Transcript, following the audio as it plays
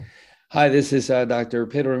Hi, this is Dr.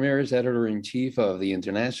 Pedro Ramirez, editor-in-chief of the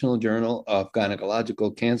International Journal of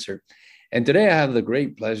Gynecological Cancer. And today I have the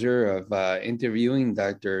great pleasure of interviewing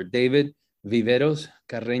Dr. David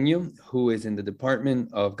Viveros-Carreño, who is in the Department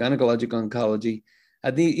of Gynecologic Oncology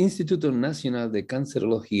at the Instituto Nacional de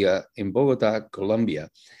Cancerología in Bogotá, Colombia.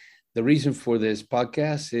 The reason for this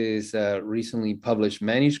podcast is a recently published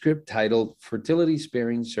manuscript titled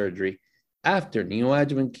Fertility-sparing Surgery After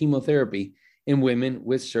Neoadjuvant Chemotherapy in Women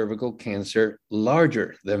with Cervical Cancer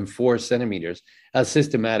Larger than 4 centimeters, a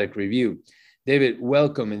systematic review. David,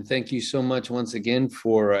 welcome, and thank you so much once again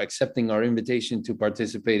for accepting our invitation to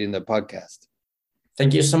participate in the podcast.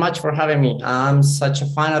 Thank you so much for having me. I'm such a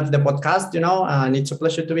fan of the podcast, and it's a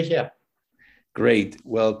pleasure to be here. Great.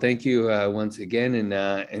 Well, thank you once again,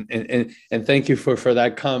 and thank you for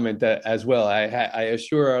that comment as well. I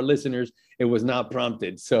assure our listeners it was not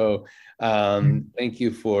prompted. So thank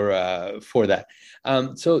you for that.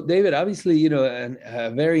 So David, obviously,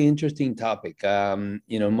 a very interesting topic.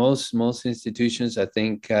 Most institutions, I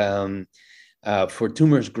think, for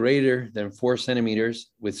tumors greater than 4 centimeters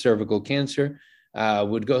with cervical cancer,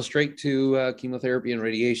 would go straight to chemotherapy and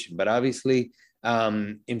radiation. But obviously,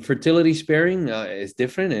 infertility sparing is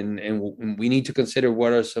different, and we need to consider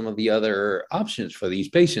what are some of the other options for these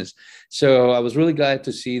patients. So I was really glad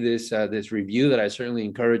to see this review that I certainly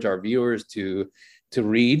encourage our viewers to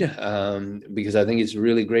read because I think it's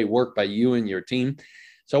really great work by you and your team.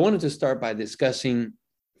 So I wanted to start by discussing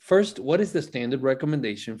first, what is the standard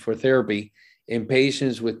recommendation for therapy in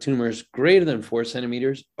patients with tumors greater than 4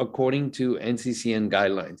 centimeters according to NCCN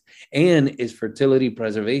guidelines, and is fertility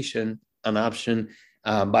preservation an option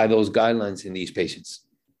by those guidelines in these patients?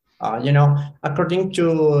 According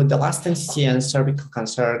to the last NCCN cervical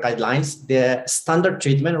cancer guidelines, the standard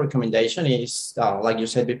treatment recommendation is, like you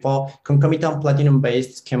said before, concomitant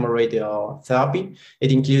platinum-based chemoradiotherapy.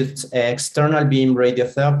 It includes external beam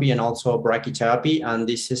radiotherapy and also brachytherapy, and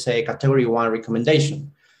this is a category 1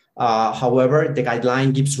 recommendation. However, the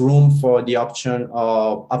guideline gives room for the option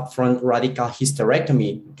of upfront radical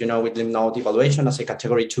hysterectomy, with lymph node evaluation as a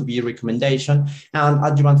category 2B recommendation, and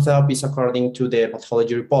adjuvant therapies according to the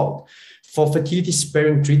pathology report. For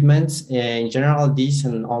fertility-sparing treatments, in general, these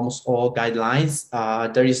and almost all guidelines,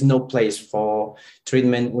 there is no place for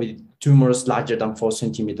treatment with tumors larger than 4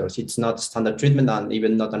 centimeters. It's not standard treatment and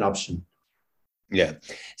even not an option. Yeah.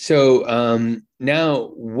 So now,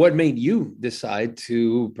 what made you decide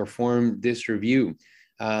to perform this review?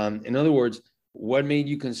 In other words, what made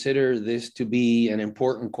you consider this to be an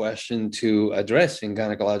important question to address in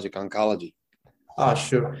gynecologic oncology?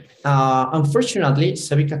 Sure. Unfortunately,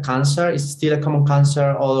 cervical cancer is still a common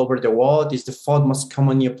cancer all over the world. It's the 4th most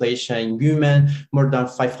common neoplasia in women, more than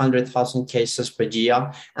 500,000 cases per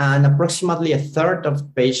year. And approximately a third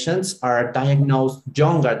of patients are diagnosed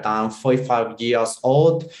younger than 45 years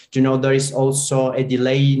old. There is also a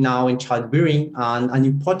delay now in childbearing, and an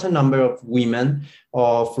important number of women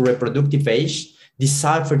of reproductive age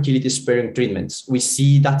desire fertility-sparing treatments. We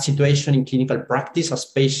see that situation in clinical practice as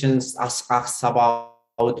patients ask us about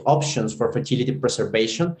options for fertility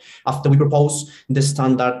preservation after we propose the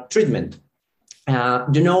standard treatment.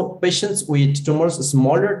 Patients with tumors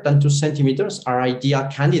smaller than 2 centimeters are ideal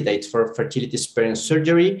candidates for fertility-sparing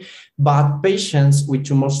surgery, but patients with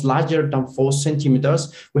tumors larger than 4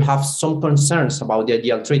 centimeters, we have some concerns about the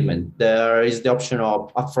ideal treatment. There is the option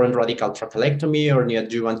of upfront radical trachelectomy or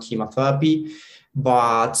neoadjuvant chemotherapy.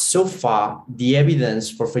 But so far, the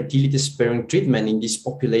evidence for fertility-sparing treatment in this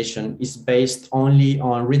population is based only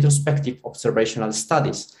on retrospective observational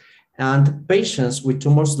studies. And patients with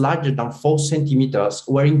tumors larger than 4 centimeters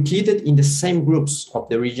were included in the same groups of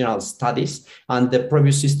the original studies and the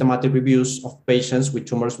previous systematic reviews of patients with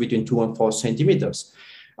tumors between 2 and 4 centimeters.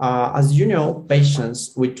 As you know,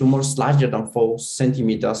 patients with tumors larger than 4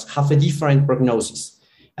 centimeters have a different prognosis.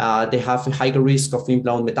 They have a higher risk of lymph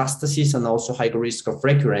node metastasis and also higher risk of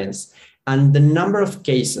recurrence. And the number of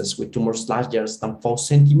cases with tumors larger than 4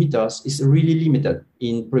 centimeters is really limited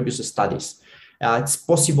in previous studies. It's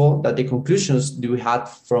possible that the conclusions we had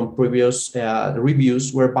from previous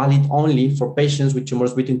reviews were valid only for patients with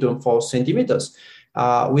tumors between 2 and 4 centimeters.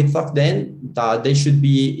 We thought then that they should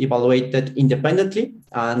be evaluated independently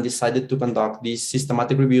and decided to conduct this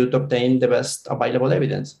systematic review to obtain the best available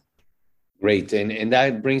evidence. Great. And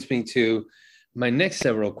that brings me to my next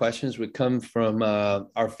several questions, would come from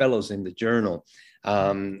our fellows in the journal,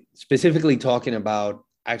 specifically talking about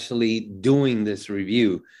actually doing this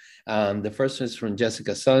review. The first is from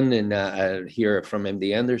Jessica Sun and here from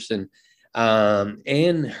MD Anderson.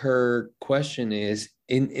 And her question is,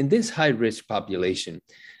 in this high-risk population,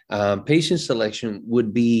 patient selection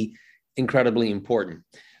would be incredibly important.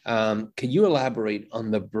 Can you elaborate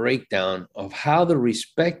on the breakdown of how the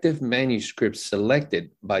respective manuscripts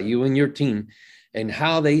selected by you and your team and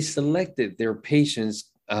how they selected their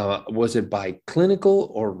patients? Was it by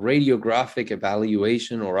clinical or radiographic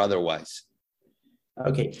evaluation or otherwise?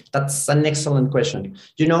 Okay, that's an excellent question.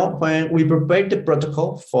 You know, when we prepared the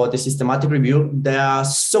protocol for the systematic review, there are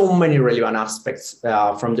so many relevant aspects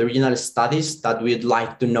from the original studies that we'd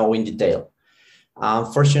like to know in detail.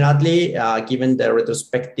 Unfortunately, given the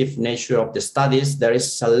retrospective nature of the studies, there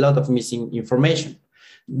is a lot of missing information.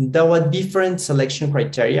 There were different selection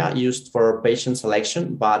criteria used for patient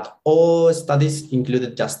selection, but all studies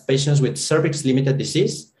included just patients with cervix limited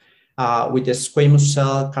disease, with a squamous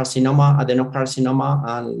cell carcinoma, adenocarcinoma,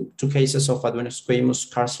 and 2 cases of adenosquamous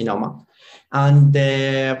carcinoma. And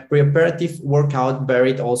the preoperative workout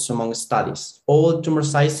varied also among studies. All tumor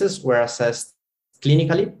sizes were assessed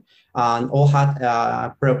clinically and all had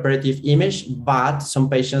a preoperative image, but some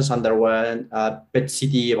patients underwent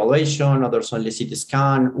PET-CT evaluation, others only CT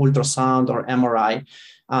scan, ultrasound, or MRI.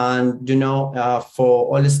 And, you know,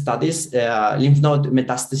 for all the studies, lymph node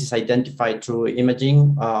metastasis identified through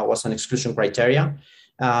imaging was an exclusion criteria.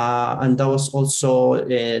 And there was also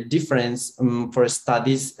a difference for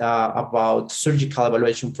studies about surgical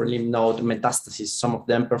evaluation for lymph node metastasis. Some of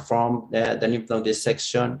them performed the lymph node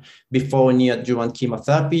dissection before neoadjuvant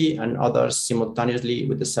chemotherapy and others simultaneously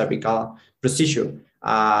with the cervical procedure.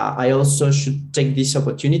 I also should take this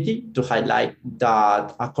opportunity to highlight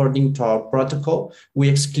that according to our protocol, we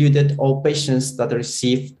excluded all patients that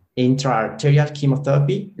received intra-arterial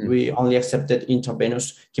chemotherapy. We only accepted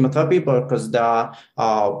intravenous chemotherapy because there are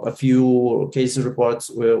a few case reports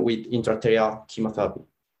with intra-arterial chemotherapy.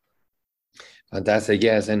 Fantastic,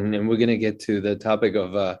 yes. And we're going to get to the topic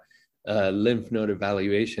of lymph node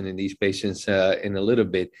evaluation in these patients in a little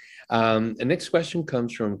bit. The next question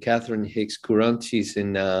comes from Catherine Hicks-Courant. She's at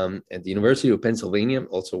the University of Pennsylvania,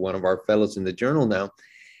 also one of our fellows in the journal now.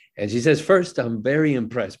 And she says, first, I'm very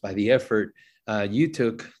impressed by the effort you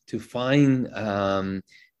took to find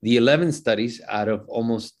the 11 studies out of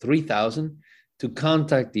almost 3,000 to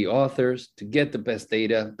contact the authors to get the best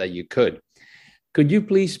data that you could. Could you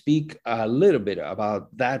please speak a little bit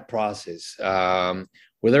about that process?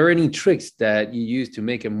 Were there any tricks that you used to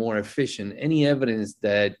make it more efficient? Any evidence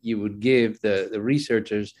that you would give the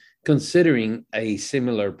researchers considering a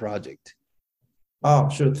similar project? Oh,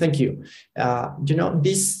 sure. Thank you. You know,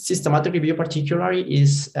 this systematic review particularly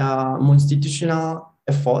is a multi-institutional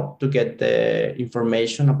effort to get the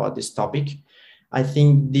information about this topic. I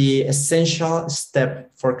think the essential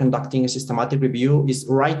step for conducting a systematic review is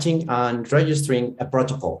writing and registering a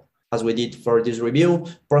protocol. As we did for this review,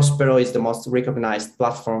 Prospero is the most recognized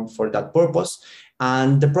platform for that purpose.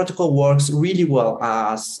 And the protocol works really well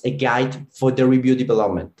as a guide for the review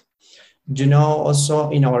development. You know, also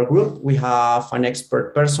in our group, we have an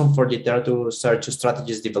expert person for literature search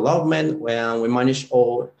strategies development, where we manage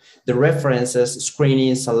all the references,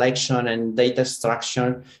 screening, selection, and data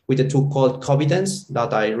extraction with a tool called Covidence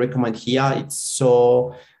that I recommend here. It's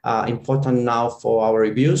so important now for our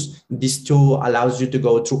reviews. This tool allows you to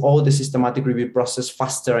go through all the systematic review process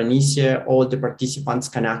faster and easier. All the participants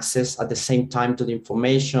can access at the same time to the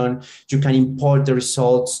information. You can import the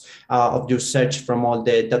results of your search from all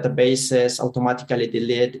the databases, automatically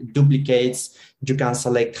delete duplicates. You can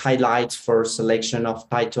select highlights for selection of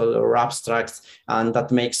title or abstracts, and that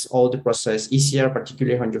makes all the process easier,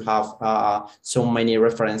 particularly when you have so many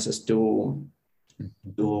references to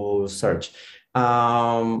search.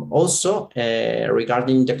 Also,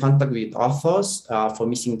 regarding the contact with authors for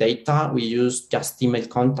missing data, we use just email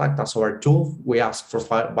contact as our tool. We ask for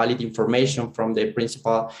valid information from the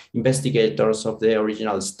principal investigators of the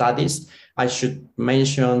original studies. I should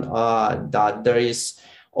mention that there is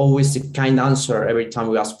always a kind answer every time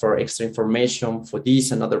we ask for extra information for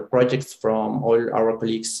this and other projects from all our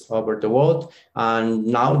colleagues over the world. And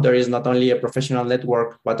now there is not only a professional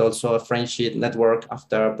network, but also a friendship network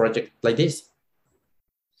after a project like this.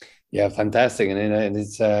 Yeah, fantastic. And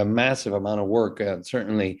it's a massive amount of work.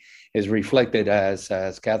 Certainly is reflected as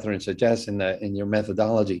Catherine suggests in your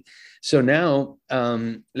methodology. So now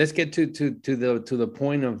let's get to the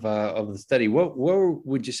point of the study. What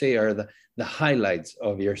would you say are the highlights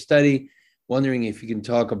of your study? Wondering if you can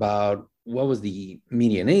talk about what was the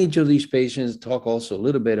median age of these patients. Talk also a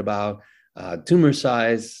little bit about tumor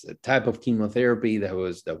size, type of chemotherapy that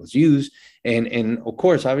was used, and of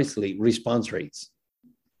course, obviously, response rates.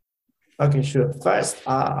 Okay, sure. First,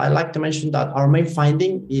 I'd like to mention that our main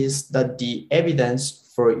finding is that the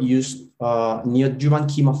evidence for use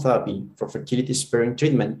neoadjuvant chemotherapy for fertility-sparing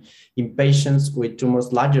treatment in patients with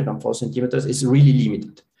tumors larger than 4 centimeters is really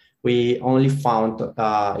limited. We only found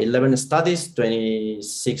 11 studies,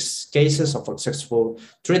 26 cases of successful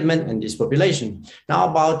treatment in this population. Now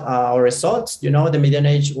about our results, the median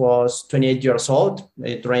age was 28 years old.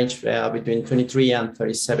 It ranged between 23 and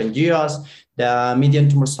 37 years. The median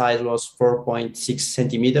tumor size was 4.6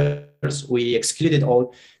 centimeters. We excluded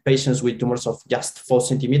all patients with tumors of just 4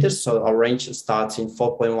 centimeters. So our range starts in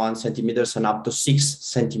 4.1 centimeters and up to 6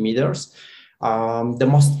 centimeters. The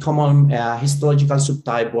most common histological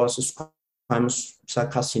subtype was squamous cell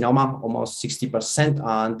carcinoma, almost 60%,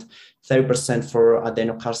 and 30% for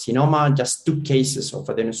adenocarcinoma, just 2 cases of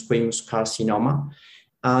adenosquamous carcinoma.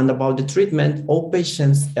 And about the treatment, all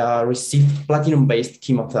patients received platinum-based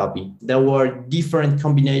chemotherapy. There were different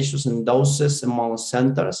combinations and doses among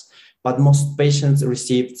centers, but most patients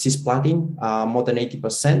received cisplatin, more than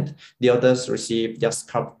 80%. The others received just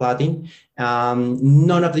carboplatin.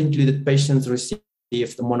 None of the included patients received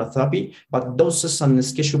monotherapy, but doses and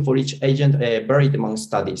schedule for each agent varied among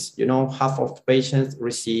studies. Half of patients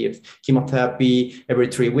received chemotherapy every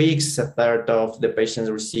 3 weeks. A third of the patients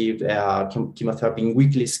received chemotherapy in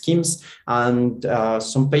weekly schemes. And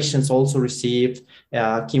some patients also received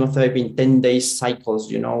chemotherapy in 10-day cycles,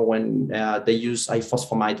 when they use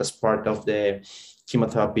ifosfamide as part of the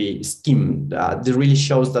chemotherapy scheme. This really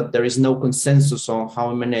shows that there is no consensus on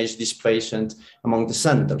how to manage this patient among the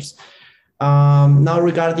centers. Now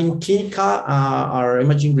regarding Clínica, our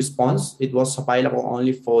imaging response, it was available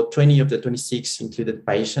only for 20 of the 26 included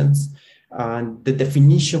patients. And the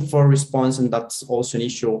definition for response, and that's also an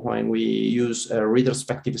issue when we use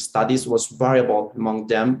retrospective studies, was variable among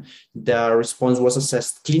them. The response was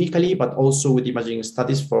assessed clinically, but also with imaging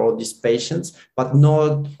studies for all these patients. But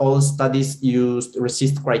not all studies used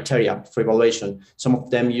RECIST criteria for evaluation. Some of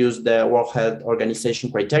them used the World Health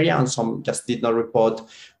Organization criteria, and some just did not report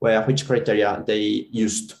which criteria they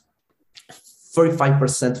used.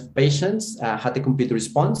 45% of patients had a complete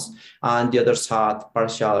response, and the others had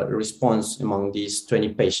partial response among these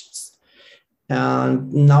 20 patients.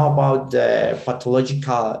 And now about the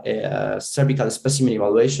pathological cervical specimen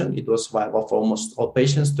evaluation. It was viable for almost all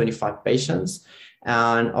patients, 25 patients,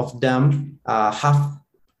 and of them, half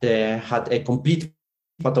had a complete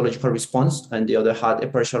pathological response, and the other had a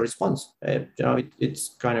partial response.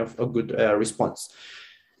 It's kind of a good response.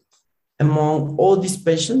 Among all these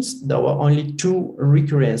patients, there were only 2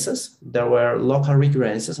 recurrences. There were local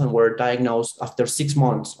recurrences and were diagnosed after 6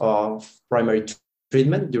 months of primary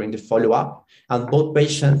treatment during the follow-up. And both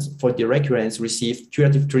patients for the recurrence received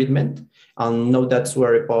curative treatment, and no deaths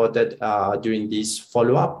were reported during this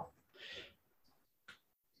follow-up.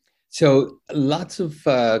 So lots of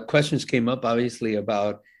questions came up, obviously,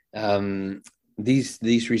 about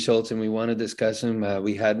these results, and we want to discuss them.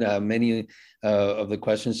 We had many of the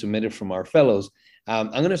questions submitted from our fellows.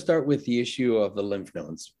 I'm going to start with the issue of the lymph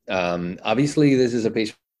nodes. Obviously, this is a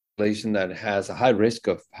patient population that has a high risk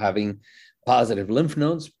of having positive lymph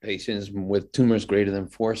nodes, patients with tumors greater than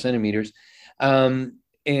 4 centimeters.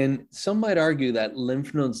 And some might argue that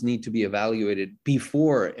lymph nodes need to be evaluated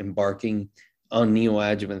before embarking on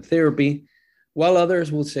neoadjuvant therapy, while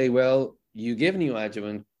others will say, well, you give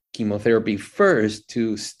neoadjuvant chemotherapy first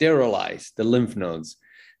to sterilize the lymph nodes.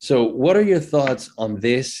 So what are your thoughts on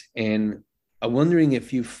this? And I'm wondering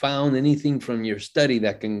if you found anything from your study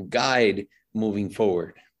that can guide moving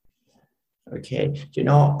forward. Okay,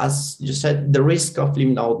 as you said, the risk of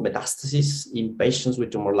lymph node metastasis in patients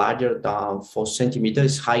with tumor larger than 4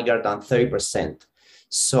 centimeters is higher than 30%.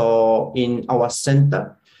 So in our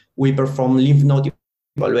center, we perform lymph node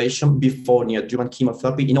evaluation before neoadjuvant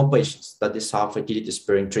chemotherapy in all patients that deserve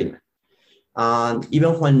fertility-sparing treatment. And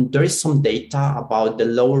even when there is some data about the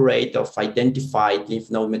low rate of identified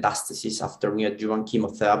lymph node metastasis after neoadjuvant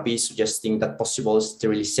chemotherapy, suggesting that possible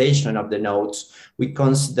sterilization of the nodes, we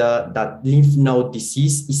consider that lymph node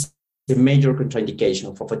disease is a major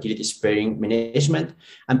contraindication for fertility-sparing management,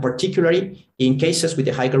 and particularly in cases with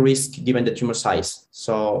a higher risk given the tumor size.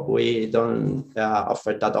 So we don't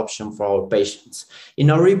offer that option for our patients. In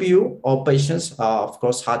our review, all patients, of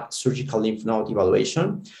course, had surgical lymph node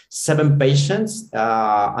evaluation. 7 patients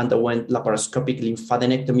underwent laparoscopic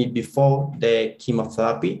lymphadenectomy before the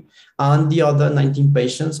chemotherapy, and the other 19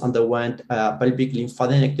 patients underwent pelvic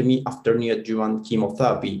lymphadenectomy after neoadjuvant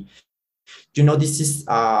chemotherapy. This is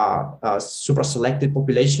a super-selected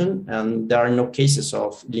population, and there are no cases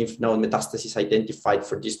of lymph node metastasis identified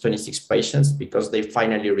for these 26 patients because they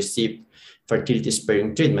finally received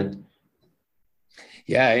fertility-sparing treatment.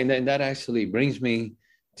 Yeah, and that actually brings me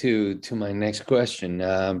to my next question,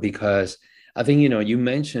 because I think, you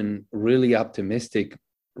mentioned really optimistic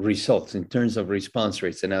results in terms of response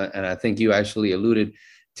rates. And I think you actually alluded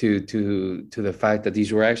to the fact that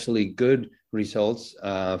these were actually good results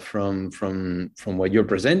from what you're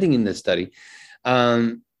presenting in the study.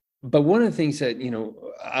 But one of the things that,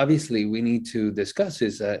 obviously we need to discuss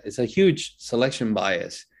is a huge selection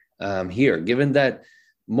bias here, given that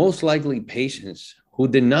most likely patients who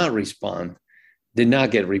did not respond did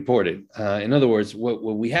not get reported. In other words, what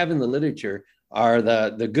we have in the literature are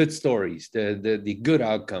the good stories, the good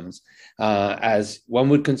outcomes, as one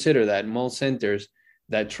would consider that most centers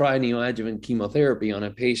that try neoadjuvant chemotherapy on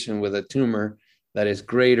a patient with a tumor that is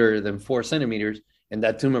greater than 4 centimeters, and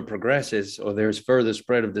that tumor progresses or there's further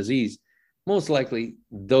spread of disease, most likely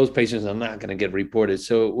those patients are not going to get reported.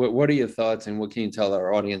 So what are your thoughts, and what can you tell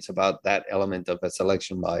our audience about that element of a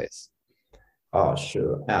selection bias? Oh,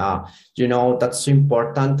 sure. That's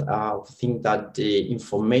important. I think that the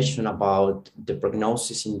information about the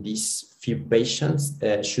prognosis in these few patients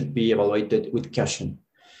should be evaluated with caution.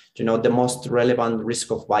 The most relevant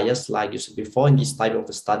risk of bias, like you said before, in this type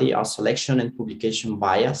of study are selection and publication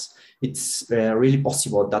bias. It's really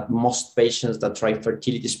possible that most patients that try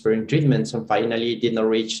fertility-sparing treatments and finally did not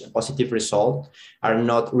reach a positive result are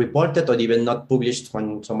not reported or even not published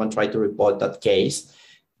when someone tried to report that case.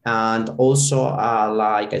 And also,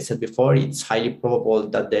 like I said before, it's highly probable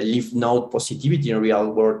that the lymph node positivity in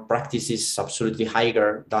real-world practice is absolutely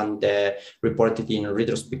higher than the reported in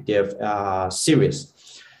retrospective series.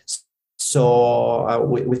 So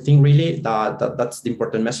we think really that's the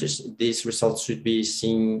important message. These results should be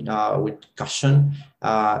seen with caution.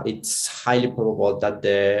 It's highly probable that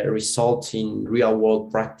the results in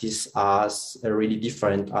real-world practice are really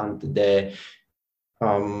different, and the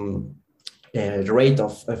rate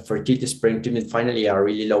of fertility-sparing treatment finally are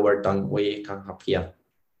really lower than we can have here.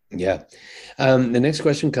 Yeah. The next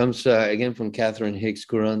question comes again from Catherine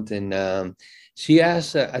Hicks-Courant, and she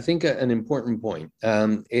asks, I think an important point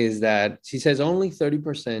is that she says only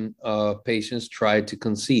 30% of patients tried to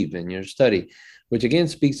conceive in your study, which again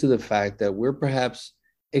speaks to the fact that we're perhaps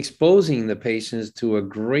exposing the patients to a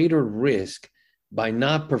greater risk by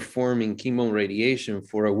not performing chemoradiation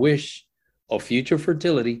for a wish of future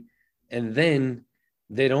fertility, and then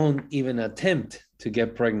they don't even attempt to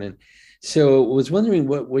get pregnant. So I was wondering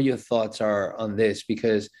what your thoughts are on this,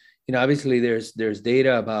 because obviously there's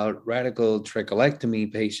data about radical tricholectomy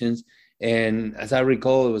patients, and as I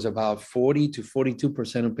recall, it was about 40 to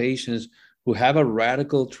 42% of patients who have a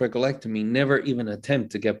radical tricholectomy never even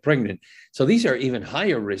attempt to get pregnant. So these are even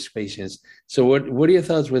higher risk patients. So what are your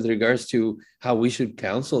thoughts with regards to how we should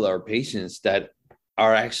counsel our patients that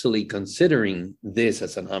are actually considering this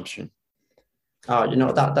as an option?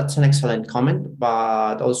 That's an excellent comment,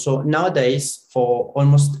 but also nowadays for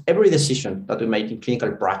almost every decision that we make in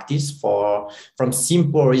clinical practice, from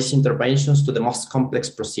simple or easy interventions to the most complex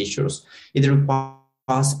procedures, it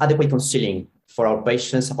requires adequate counseling for our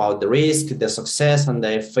patients about the risk, the success, and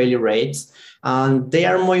the failure rates. And they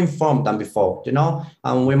are more informed than before,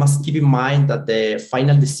 and we must keep in mind that the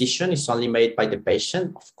final decision is only made by the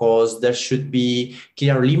patient. Of course, there should be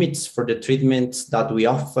clear limits for the treatments that we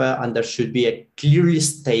offer, and there should be a clearly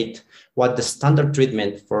state what the standard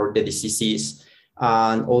treatment for the disease is.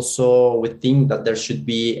 And also, we think that there should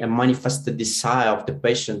be a manifested desire of the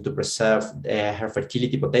patient to preserve her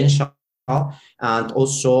fertility potential. And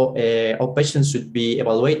also, all patients should be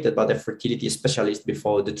evaluated by the fertility specialist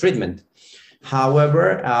before the treatment.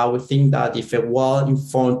 However, we think that if a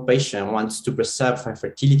well-informed patient wants to preserve her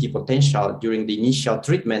fertility potential during the initial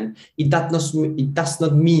treatment, it does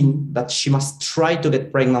not mean that she must try to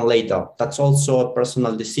get pregnant later. That's also a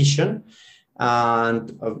personal decision.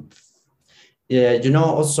 And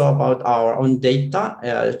also about our own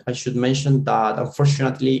data, I should mention that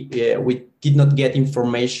unfortunately, we did not get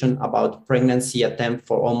information about pregnancy attempt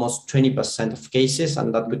for almost 20% of cases,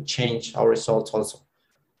 and that would change our results also.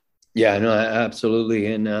 Yeah, no,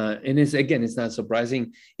 absolutely. And it's not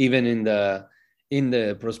surprising, even in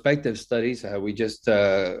the prospective studies. We just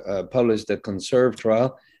published the CONSERVE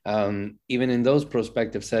trial. Even in those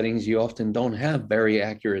prospective settings, you often don't have very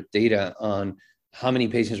accurate data on how many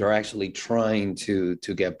patients are actually trying to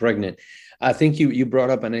get pregnant. I think you brought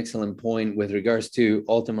up an excellent point with regards to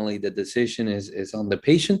ultimately the decision is on the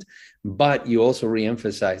patient, but you also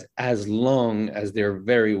reemphasize as long as they're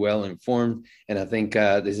very well informed. And I think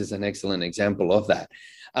this is an excellent example of that.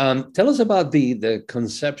 Tell us about the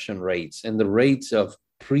conception rates and the rates of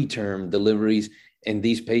preterm deliveries in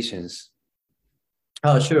these patients.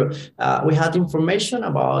 Oh, sure. We had information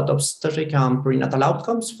about obstetric and perinatal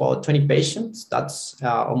outcomes for 20 patients. That's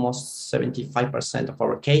almost 75% of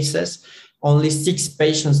our cases. Only 6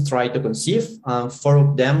 patients tried to conceive, and 4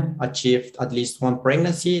 of them achieved at least one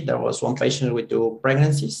pregnancy. There was one patient with 2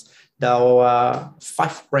 pregnancies. There were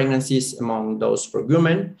 5 pregnancies among those for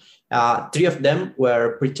women. 3 of them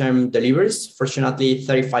were preterm deliveries, fortunately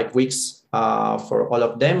 35 weeks for all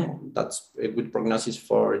of them. That's a good prognosis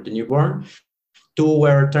for the newborn. 2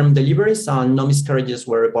 were term deliveries and no miscarriages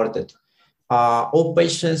were reported. All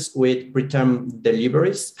patients with preterm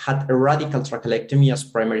deliveries had a radical trachelectomy as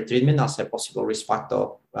primary treatment as a possible risk factor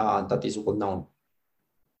that is well known.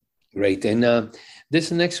 Great. And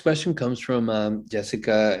this next question comes from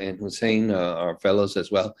Jessica and Hussein, our fellows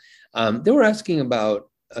as well. They were asking about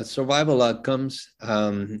survival outcomes.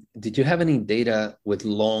 Did you have any data with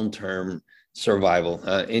long-term survival?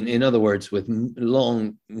 In other words, with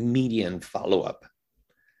long median follow-up?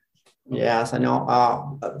 Yes, I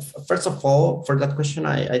know. First of all, for that question,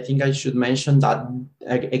 I think I should mention that,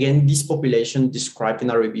 again, this population described in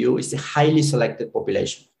our review is a highly selected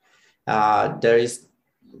population. There is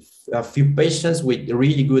a few patients with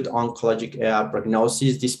really good oncologic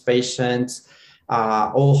prognosis. These patients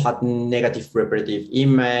all had negative reparative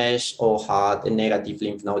image, all had a negative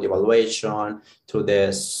lymph node evaluation to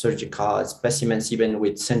the surgical specimens, even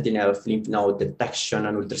with sentinel lymph node detection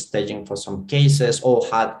and ultrastaging for some cases, all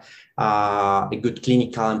had a good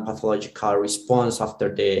clinical and pathological response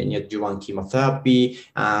after the neoadjuvant chemotherapy,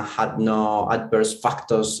 had no adverse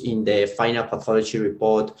factors in the final pathology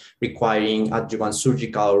report requiring adjuvant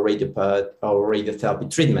surgical or radiotherapy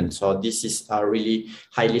treatment. So this is a really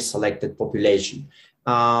highly selected population.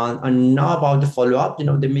 And now about the follow-up,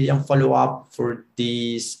 the median follow-up for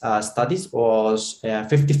these studies was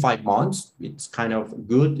 55 months. It's kind of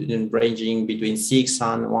good, ranging between 6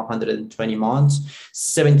 and 120 months.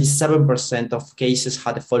 77% of cases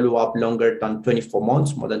had a follow-up longer than 24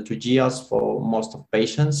 months, more than 2 years for most of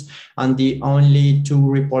patients. And the only 2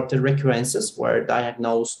 reported recurrences were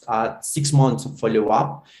diagnosed at 6 months of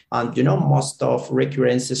follow-up. And, most of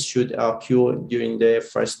recurrences should occur during the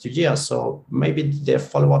first 2 years. So maybe the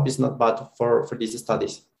follow-up is not bad for these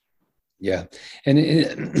studies. Yeah. And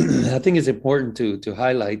I think it's important to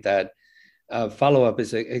highlight that follow-up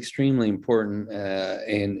is extremely important,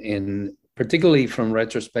 and particularly from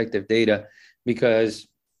retrospective data, because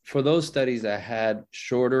for those studies that had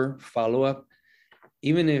shorter follow-up,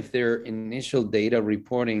 even if their initial data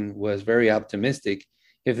reporting was very optimistic,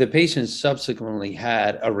 if the patient subsequently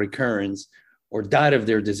had a recurrence or died of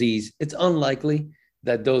their disease, it's unlikely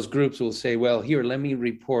that those groups will say, well, here, let me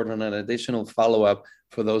report on an additional follow-up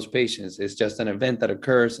for those patients. It's just an event that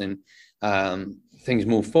occurs and things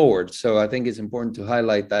move forward. So I think it's important to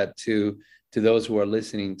highlight that to those who are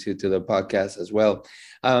listening to the podcast as well.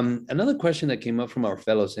 Another question that came up from our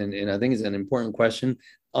fellows, and I think it's an important question,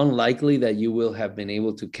 unlikely that you will have been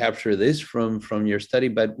able to capture this from your study,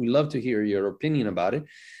 but we love to hear your opinion about it.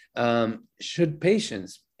 Should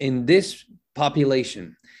patients in this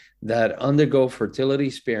population that undergo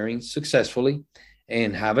fertility-sparing successfully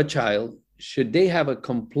and have a child, should they have a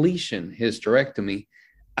completion hysterectomy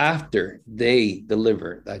after they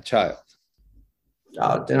deliver that child?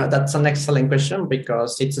 That's an excellent question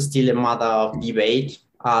because it's still a matter of debate,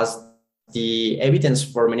 as the evidence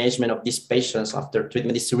for management of these patients after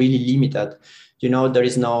treatment is really limited. There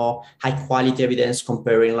is no high-quality evidence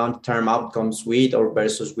comparing long-term outcomes with or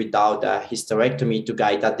versus without a hysterectomy to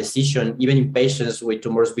guide that decision. Even in patients with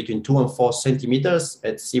tumors between 2 and 4 centimeters,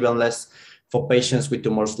 it's even less for patients with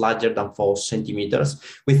tumors larger than 4 centimeters.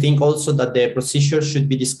 We think also that the procedure should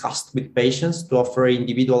be discussed with patients to offer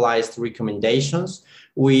individualized recommendations.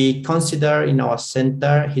 We consider in our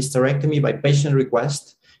center hysterectomy by patient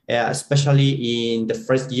request, especially in the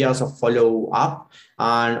first years of follow-up,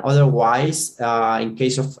 and otherwise, in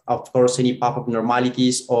case of course, any pap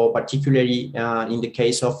abnormalities, or particularly in the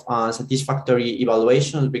case of satisfactory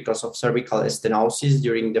evaluations because of cervical stenosis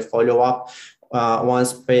during the follow-up,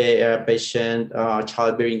 once patient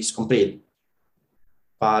childbearing is complete.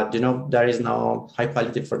 But, there is no high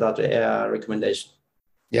quality for that recommendation.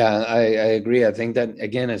 Yeah, I agree. I think that,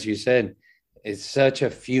 again, as you said, it's such a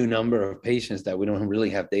few number of patients that we don't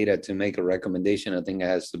really have data to make a recommendation. I think it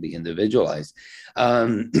has to be individualized.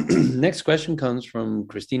 Next question comes from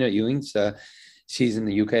Christina Ewings. She's in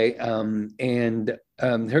the UK. And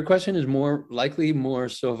her question is more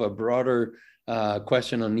so of a broader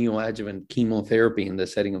question on neoadjuvant chemotherapy in the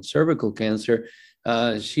setting of cervical cancer.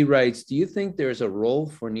 She writes, do you think there's a role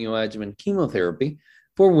for neoadjuvant chemotherapy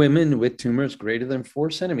for women with tumors greater than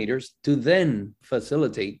 4 centimeters to then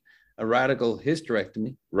facilitate a radical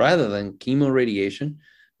hysterectomy rather than chemoradiation,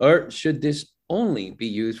 or should this only be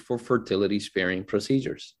used for fertility-sparing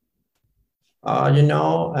procedures?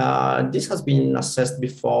 This has been assessed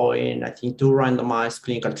before in, I think, two randomized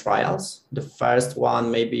clinical trials. The first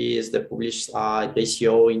one maybe is the published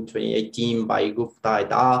JCO in 2018 by Gupta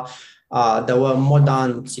et al. There were more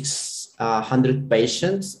than 600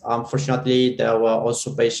 patients. Unfortunately, there were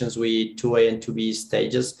also patients with 2A and 2B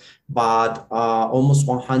stages, but almost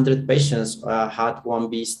 100 patients had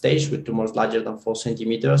 1B stage with tumors larger than 4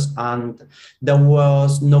 centimeters, and there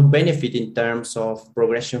was no benefit in terms of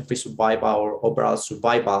progression-free survival or overall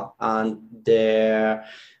survival. And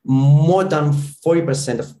more than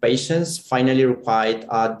 40% of patients finally required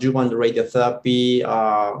adjuvant radiotherapy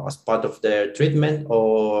as part of their treatment,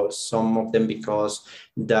 or some of them because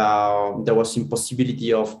there was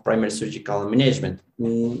impossibility of primary surgical management.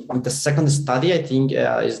 The second study, I think,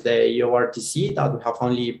 is the EORTC, that we have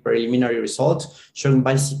only preliminary results showing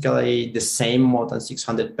basically the same, more than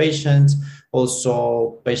 600 patients,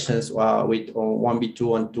 also patients with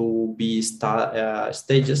 1B2 and 2B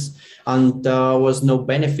stages, and there was no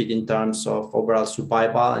benefit in terms of overall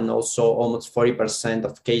survival, and also almost 40%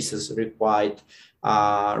 of cases required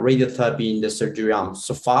radiotherapy in the surgery arm.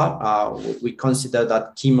 So far, we consider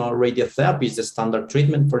that chemoradiotherapy is the standard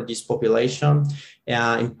treatment for this population.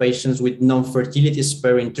 In patients with non-fertility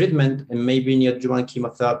sparing treatment, and maybe neoadjuvant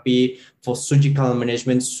chemotherapy for surgical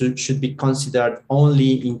management should be considered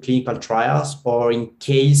only in clinical trials, or in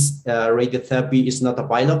case radiotherapy is not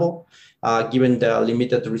available, given the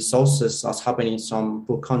limited resources as happening in some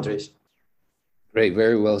poor countries. Great,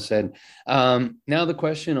 very well said. Now the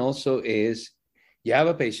question also is, you have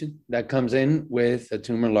a patient that comes in with a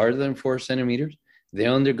tumor larger than 4 centimeters. They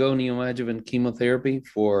undergo neoadjuvant chemotherapy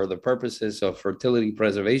for the purposes of fertility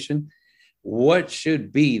preservation. What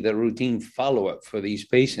should be the routine follow-up for these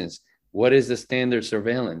patients? What is the standard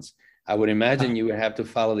surveillance? I would imagine you would have to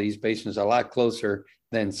follow these patients a lot closer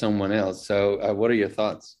than someone else. So what are your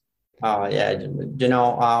thoughts? What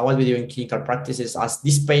we do in clinical practice is, as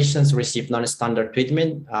these patients receive non-standard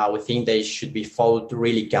treatment, we think they should be followed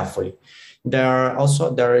really carefully. There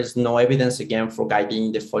is no evidence, again, for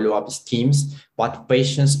guiding the follow-up schemes, but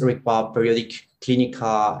patients require periodic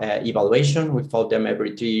clinical evaluation. We follow them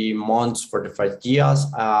every 3 months for the first years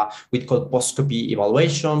with colposcopy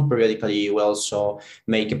evaluation. Periodically, we also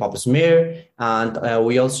make a pap smear, and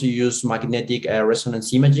we also use magnetic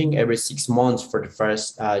resonance imaging every 6 months for the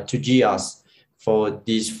first 2 years for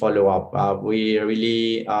this follow-up. We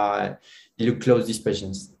really look close these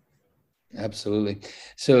patients. Absolutely.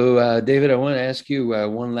 So, David, I want to ask you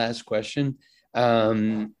one last question.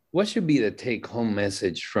 What should be the take-home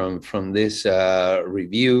message from this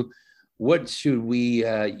review? What should we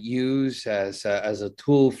use as a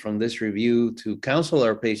tool from this review to counsel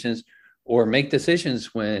our patients or make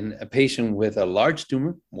decisions when a patient with a large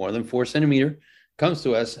tumor, more than 4 centimeters, comes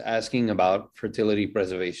to us asking about fertility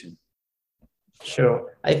preservation?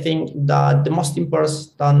 Sure. I think that the most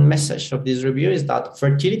important message of this review is that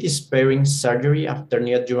fertility-sparing surgery after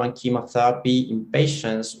neoadjuvant chemotherapy in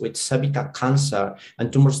patients with cervical cancer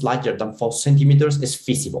and tumors larger than 4 centimeters is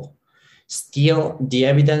feasible. Still, the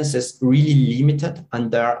evidence is really limited, and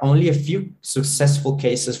there are only a few successful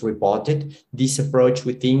cases reported. This approach,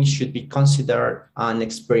 we think, should be considered an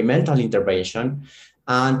experimental intervention,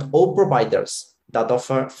 and all providers that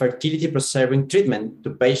offer fertility-preserving treatment to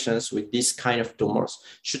patients with this kind of tumors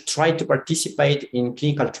should try to participate in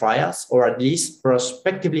clinical trials, or at least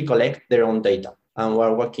prospectively collect their own data. And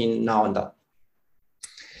we're working now on that.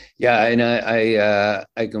 Yeah, and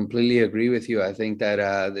I completely agree with you. I think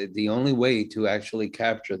that the only way to actually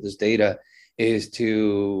capture this data is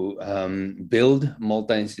to build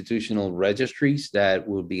multi-institutional registries that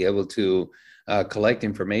will be able to collect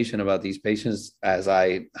information about these patients, as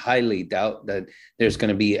I highly doubt that there's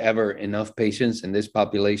going to be ever enough patients in this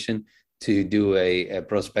population to do a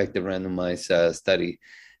prospective randomized study.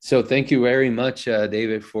 So thank you very much,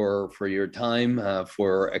 David, for your time,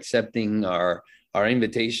 for accepting our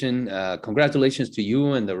invitation. Congratulations to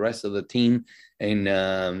you and the rest of the team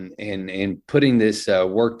in putting this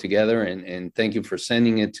work together, and thank you for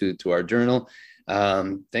sending it to our journal.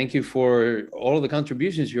 Thank you for all of the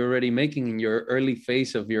contributions you're already making in your early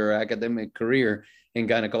phase of your academic career in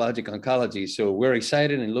gynecologic oncology. So we're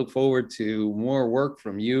excited and look forward to more work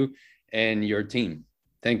from you and your team.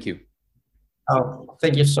 Thank you. Oh,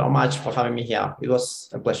 thank you so much for having me here. It was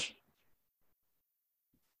a pleasure.